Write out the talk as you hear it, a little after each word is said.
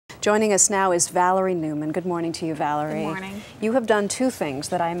Joining us now is Valerie Neumann. Good morning to you, Valerie. Good morning. You have done two things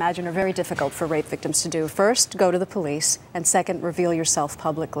that I imagine are very difficult for rape victims to do. First, go to the police, and second, reveal yourself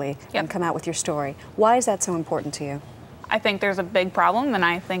publicly and come out with your story. Why is that so important to you? I think there's a big problem, and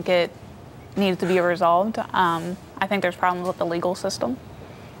I think it needs to be resolved. I think there's problems with the legal system.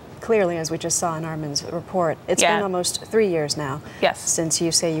 Clearly, as we just saw in Armin's report, it's been almost 3 years now since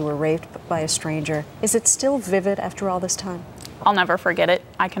you say you were raped by a stranger. Is it still vivid after all this time? I'll never forget it.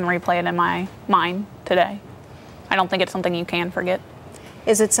 I can replay it in my mind today. I don't think it's something you can forget.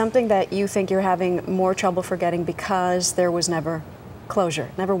 Is it something that you think you're having more trouble forgetting because there was never closure,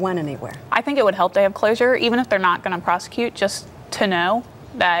 never went anywhere? I think it would help to have closure, even if they're not going to prosecute, just to know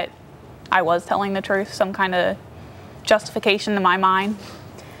that I was telling the truth, some kind of justification to my mind.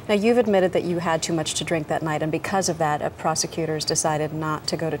 Now, you've admitted that you had too much to drink that night, and because of that, prosecutors decided not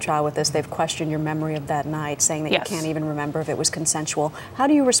to go to trial with this. They've questioned your memory of that night, saying that you can't even remember if it was consensual. How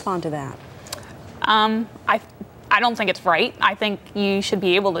do you respond to that? I don't think it's right. I think you should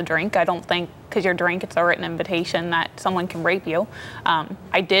be able to drink. I don't think because you drink, it's a written invitation that someone can rape you.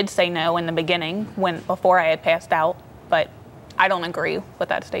 I did say no in the beginning before I had passed out, but I don't agree with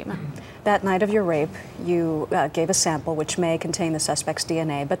that statement. That night of your rape, you gave a sample which may contain the suspect's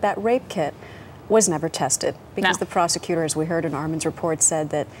DNA, but that rape kit was never tested because the prosecutor, as we heard in Armin's report,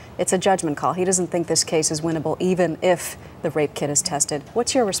 said that it's a judgment call. He doesn't think this case is winnable even if the rape kit is tested.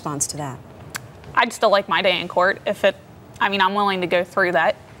 What's your response to that? I'd still like my day in court. I'm willing to go through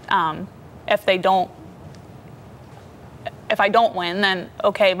that. If I don't win, then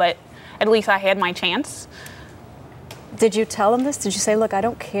okay, but at least I had my chance. Did you tell them this? Did you say, look, I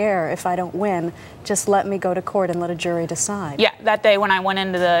don't care if I don't win, just let me go to court and let a jury decide? Yeah, that day when I went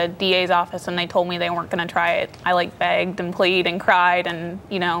into the DA's office and they told me they weren't going to try it, I begged and pleaded and cried and,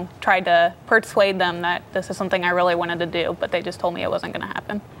 tried to persuade them that this is something I really wanted to do, but they just told me it wasn't going to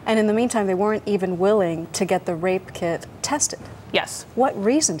happen. And in the meantime, they weren't even willing to get the rape kit tested. Yes. What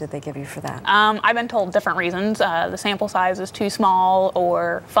reason did they give you for that? I've been told different reasons. The sample size is too small,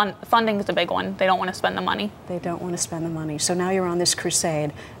 or funding is a big one. They don't want to spend the money. They don't want to spend the money. So now you're on this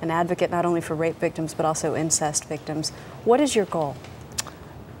crusade, an advocate not only for rape victims, but also incest victims. What is your goal?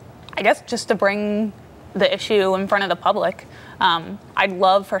 I guess just to bring the issue in front of the public. I'd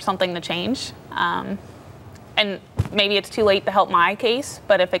love for something to change. And maybe it's too late to help my case,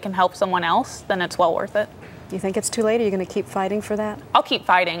 but if it can help someone else, then it's well worth it. You think it's too late? Are you going to keep fighting for that? I'll keep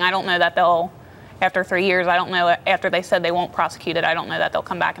fighting. I don't know that they'll, after 3 years, I don't know, after they said they won't prosecute it, I don't know that they'll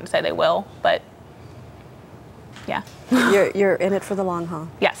come back and say they will, but yeah. You're in it for the long haul.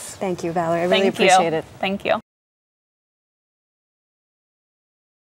 Yes. Thank you, Valerie. I really appreciate it. Thank you.